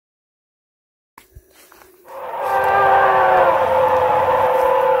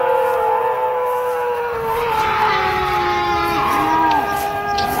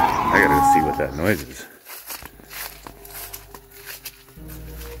noises.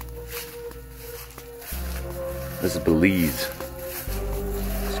 This is Belize.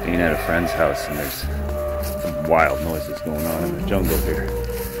 Staying at a friend's house and there's some wild noises going on in the jungle here.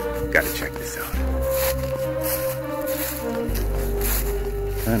 Gotta check this out.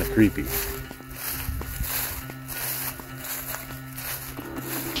 Kinda creepy.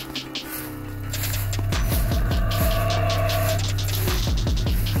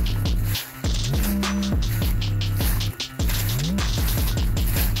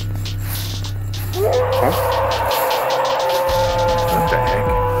 What the heck?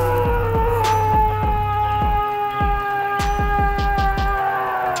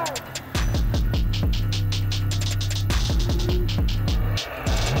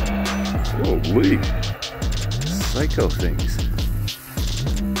 Holy psycho things.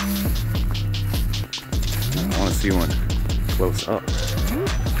 I want to see one close up.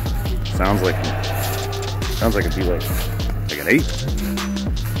 Sounds like it'd be like an ape.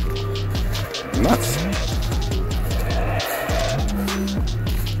 Nuts.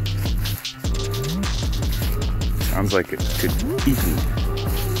 Sounds like it could eat me.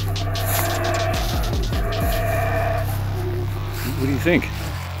 What do you think?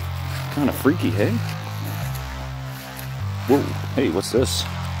 Kind of freaky, hey? Whoa, hey, what's this?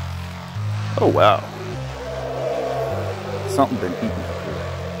 Oh, wow. Something been eaten up here.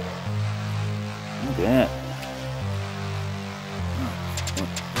 Look at that.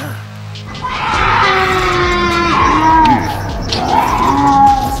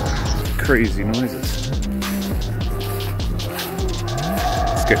 Crazy noises.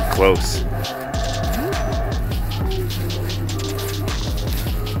 Let's get close.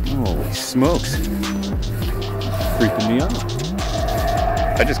 Holy smokes. Freaking me out.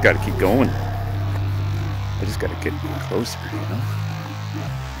 I just gotta keep going. I just gotta get closer, you know?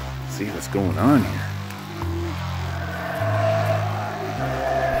 See what's going on here.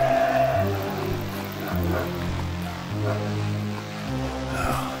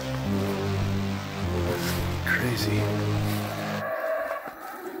 Crazy.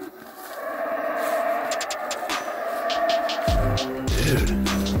 Dude.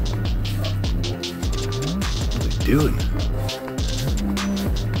 What are they doing?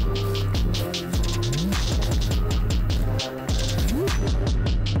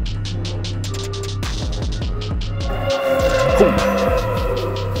 Oh.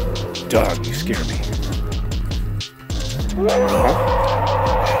 Dog, you scare me.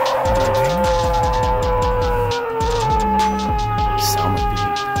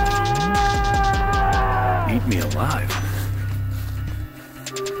 Eat me alive.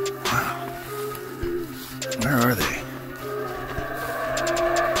 Wow. Where are they?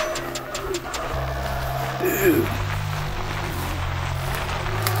 Dude.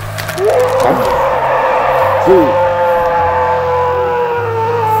 Oh.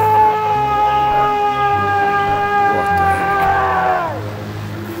 What the heck?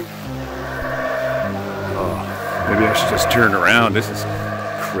 Oh, maybe I should just turn around. This is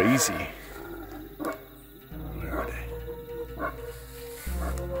crazy.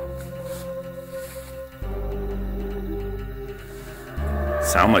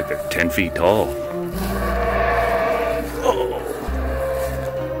 Sound like they're 10 feet tall. Oh.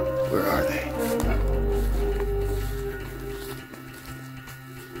 Where are they?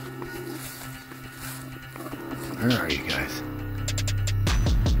 Where are you guys?